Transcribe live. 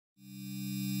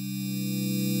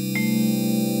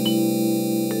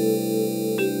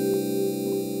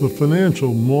The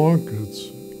financial markets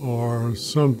are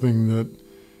something that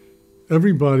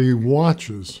everybody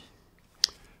watches,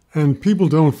 and people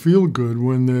don't feel good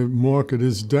when the market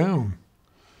is down.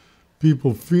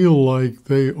 People feel like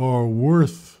they are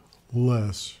worth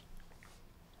less.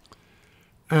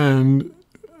 And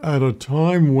at a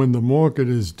time when the market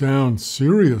is down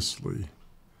seriously,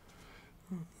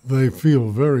 they feel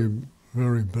very,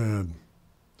 very bad.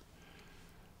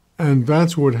 And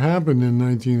that's what happened in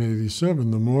 1987.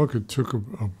 The market took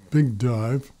a big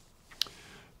dive.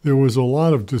 There was a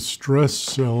lot of distress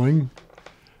selling,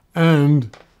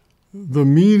 and the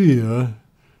media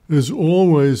is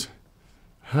always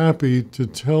happy to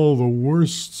tell the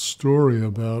worst story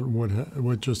about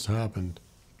what just happened.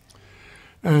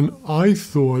 And I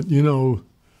thought,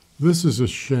 this is a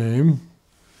shame.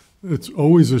 It's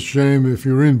always a shame if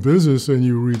you're in business and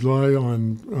you rely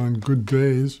on good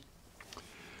days.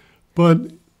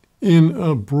 But in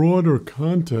a broader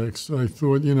context, I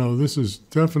thought, this is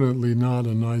definitely not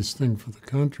a nice thing for the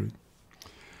country.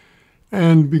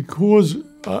 And because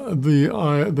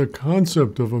the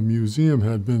concept of a museum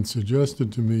had been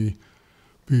suggested to me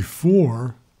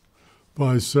before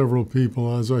by several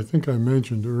people, as I think I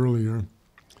mentioned earlier,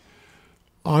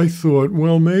 I thought,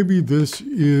 well, maybe this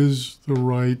is the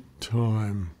right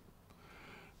time.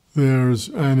 There's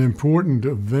an important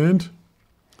event.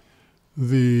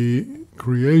 The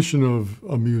creation of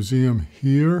a museum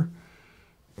here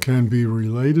can be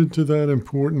related to that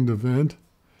important event.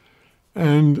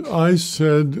 And I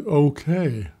said,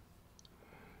 okay.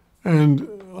 And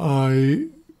I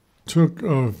took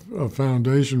a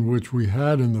foundation which we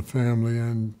had in the family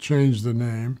and changed the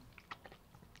name.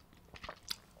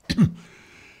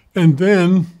 And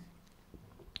then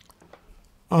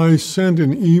I sent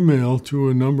an email to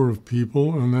a number of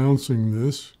people announcing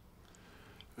this.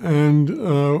 And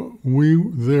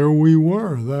there we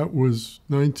were. That was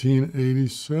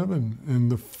 1987, in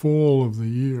the fall of the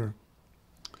year.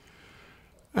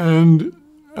 And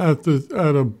at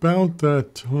about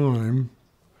that time,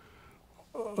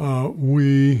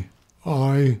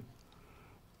 I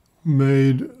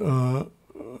made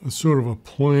sort of a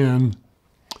plan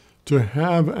to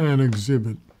have an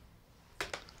exhibit.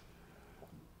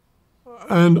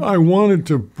 And I wanted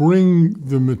to bring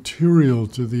the material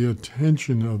to the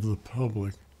attention of the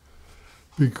public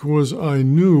because I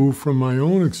knew from my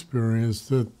own experience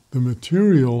that the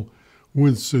material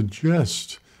would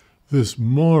suggest this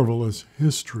marvelous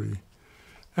history,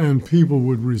 and people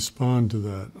would respond to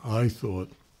that, I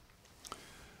thought.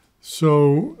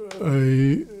 So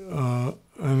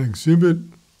an exhibit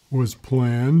was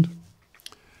planned,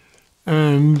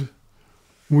 and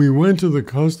we went to the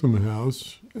Custom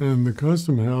House, and the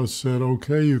Custom House said,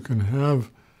 okay, you can have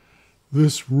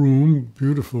this room,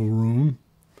 beautiful room.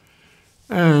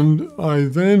 And I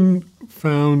then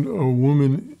found a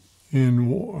woman in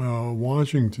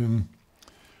Washington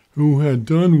who had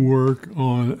done work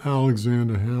on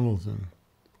Alexander Hamilton.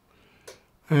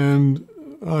 And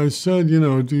I said,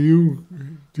 do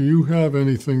you have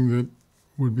anything that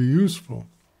would be useful?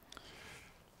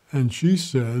 And she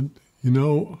said,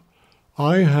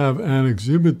 I have an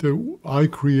exhibit that I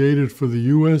created for the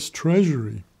U.S.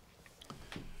 Treasury,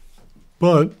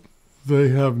 but they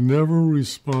have never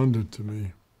responded to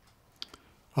me.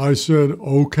 I said,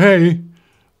 okay,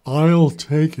 I'll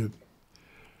take it.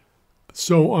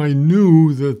 So I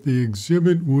knew that the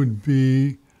exhibit would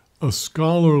be a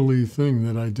scholarly thing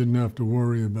that I didn't have to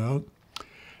worry about.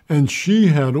 And she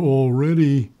had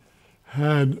already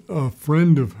had a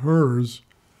friend of hers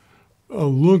a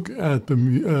look at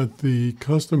the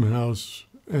Custom House,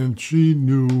 and she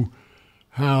knew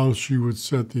how she would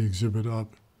set the exhibit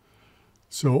up.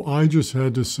 So I just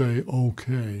had to say,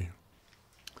 okay.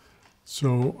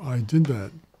 So I did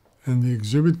that, and the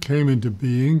exhibit came into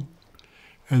being,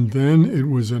 and then it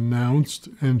was announced,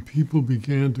 and people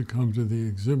began to come to the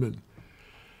exhibit.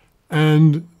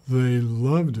 And they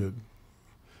loved it.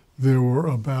 There were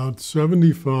about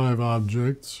 75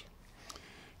 objects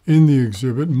in the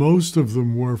exhibit. Most of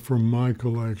them were from my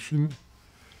collection.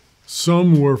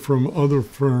 Some were from other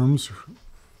firms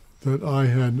that I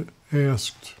had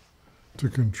asked to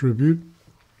contribute.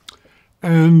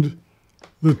 And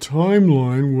the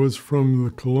timeline was from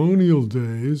the colonial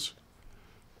days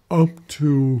up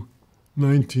to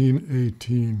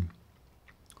 1918.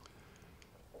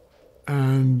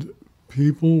 And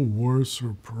people were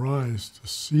surprised to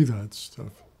see that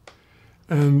stuff.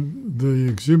 And the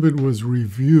exhibit was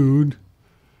reviewed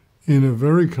in a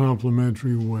very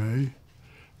complimentary way.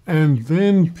 And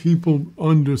then people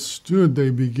understood, they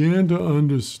began to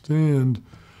understand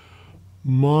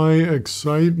my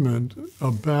excitement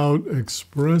about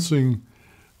expressing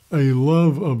a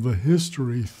love of the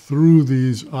history through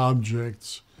these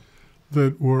objects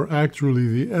that were actually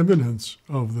the evidence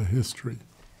of the history.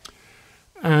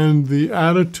 And the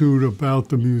attitude about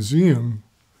the museum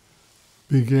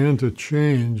began to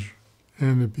change,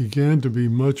 and it began to be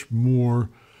much more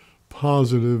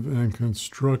positive and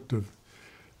constructive.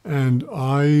 And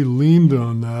I leaned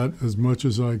on that as much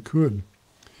as I could.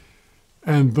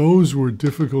 And those were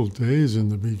difficult days in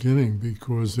the beginning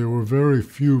because there were very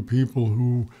few people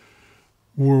who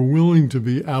were willing to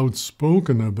be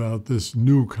outspoken about this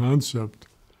new concept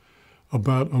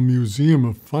about a museum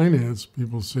of finance.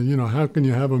 People say, you know, how can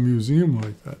you have a museum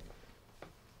like that?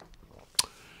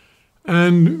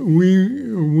 And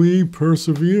we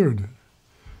persevered.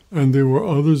 And there were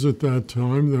others at that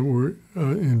time that were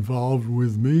involved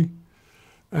with me.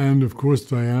 And of course,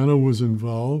 Diana was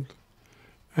involved.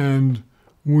 And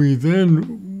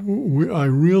I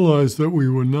realized that we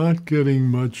were not getting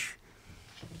much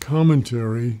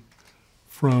commentary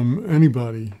from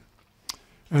anybody.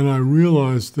 And I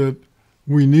realized that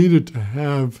we needed to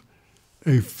have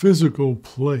a physical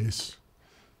place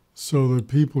so that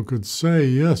people could say,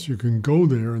 yes, you can go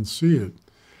there and see it.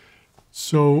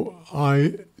 So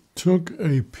I took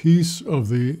a piece of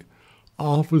the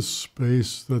office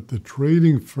space that the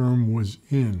trading firm was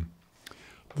in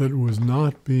that was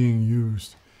not being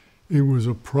used. It was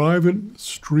a private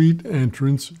street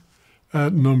entrance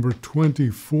at number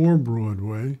 24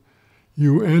 Broadway.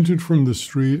 You entered from the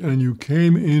street and you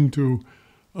came into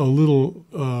a little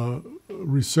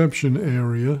reception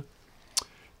area,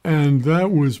 and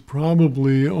that was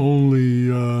probably only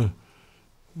 400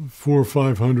 or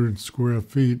 500 square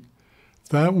feet.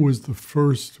 That was the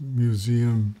first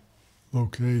museum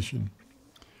location.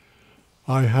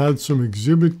 I had some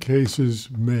exhibit cases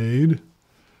made,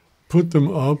 put them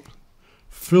up,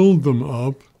 filled them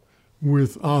up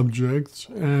with objects,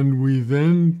 and we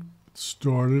then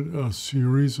started a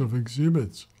series of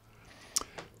exhibits.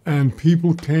 And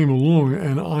people came along,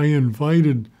 and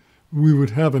we would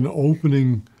have an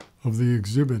opening of the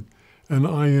exhibit, and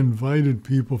I invited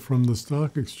people from the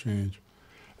stock exchange,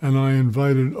 and I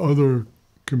invited other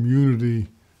community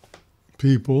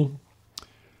people,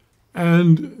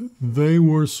 and they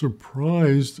were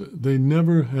surprised. They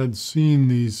never had seen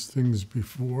these things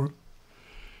before,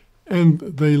 and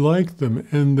they liked them,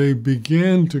 and they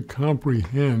began to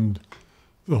comprehend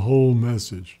the whole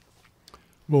message.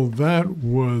 Well, that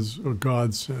was a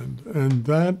godsend, and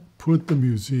that put the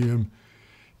museum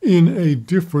in a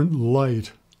different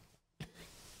light.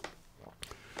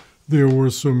 There were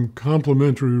some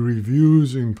complimentary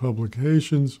reviews in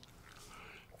publications,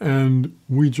 and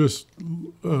we just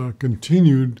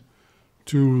continued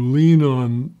to lean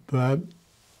on that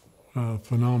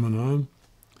phenomenon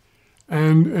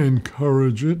and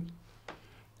encourage it,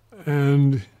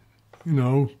 and, you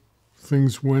know,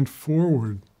 things went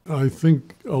forward. I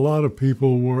think a lot of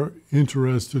people were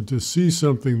interested to see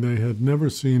something they had never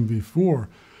seen before,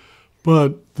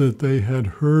 but that they had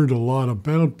heard a lot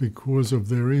about because of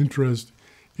their interest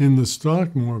in the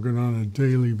stock market on a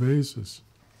daily basis.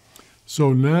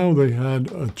 So now they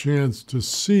had a chance to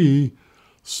see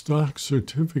stock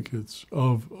certificates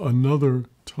of another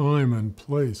time and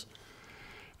place.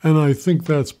 And I think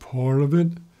that's part of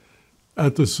it.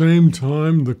 At the same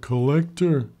time, the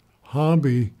collector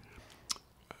hobby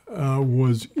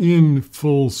was in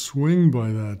full swing by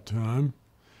that time,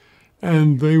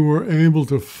 and they were able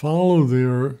to follow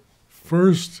their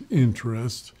first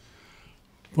interest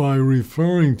by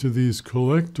referring to these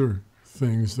collector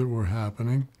things that were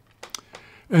happening.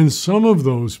 And some of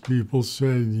those people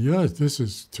said, yes, this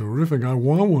is terrific, I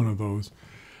want one of those.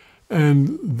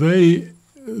 And the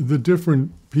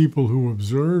different people who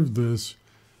observed this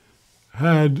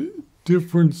had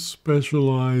different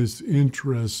specialized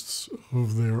interests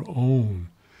of their own.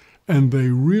 And they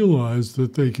realized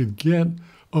that they could get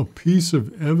a piece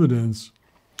of evidence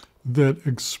that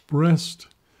expressed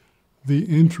the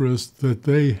interest that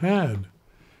they had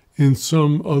in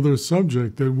some other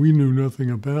subject that we knew nothing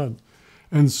about.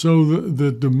 And so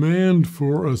the demand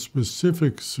for a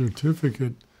specific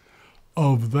certificate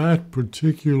of that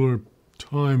particular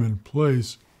time and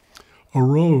place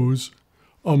arose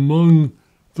among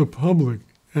the public,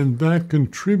 and that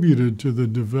contributed to the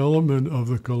development of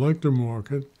the collector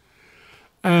market.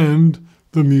 And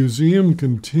the museum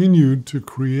continued to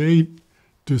create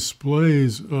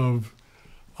displays of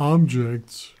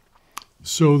objects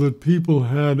so that people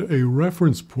had a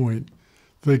reference point.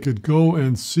 They could go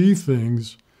and see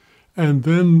things, and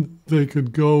then they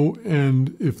could go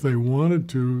and, if they wanted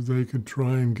to, they could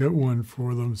try and get one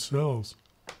for themselves.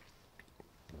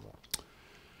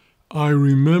 I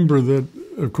remember that,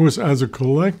 of course, as a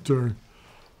collector,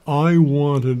 I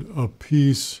wanted a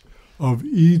piece of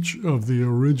each of the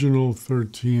original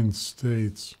 13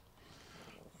 states.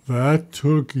 That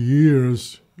took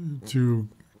years to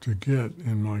get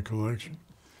in my collection.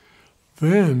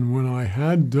 Then, when I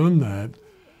had done that,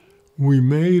 we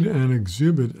made an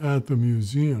exhibit at the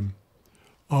museum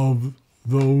of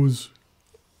those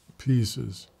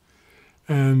pieces.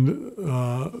 And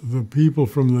the people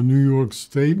from the New York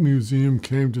State Museum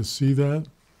came to see that.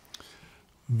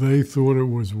 They thought it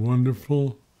was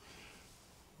wonderful.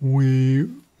 We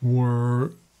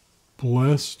were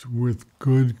blessed with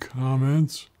good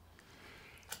comments.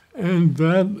 And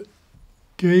that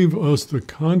gave us the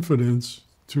confidence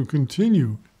to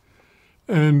continue.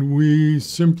 And we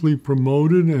simply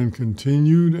promoted and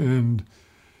continued and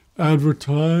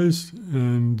advertised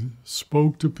and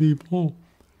spoke to people.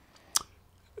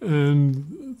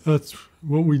 And that's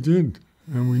what we did.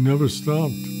 And we never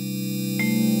stopped.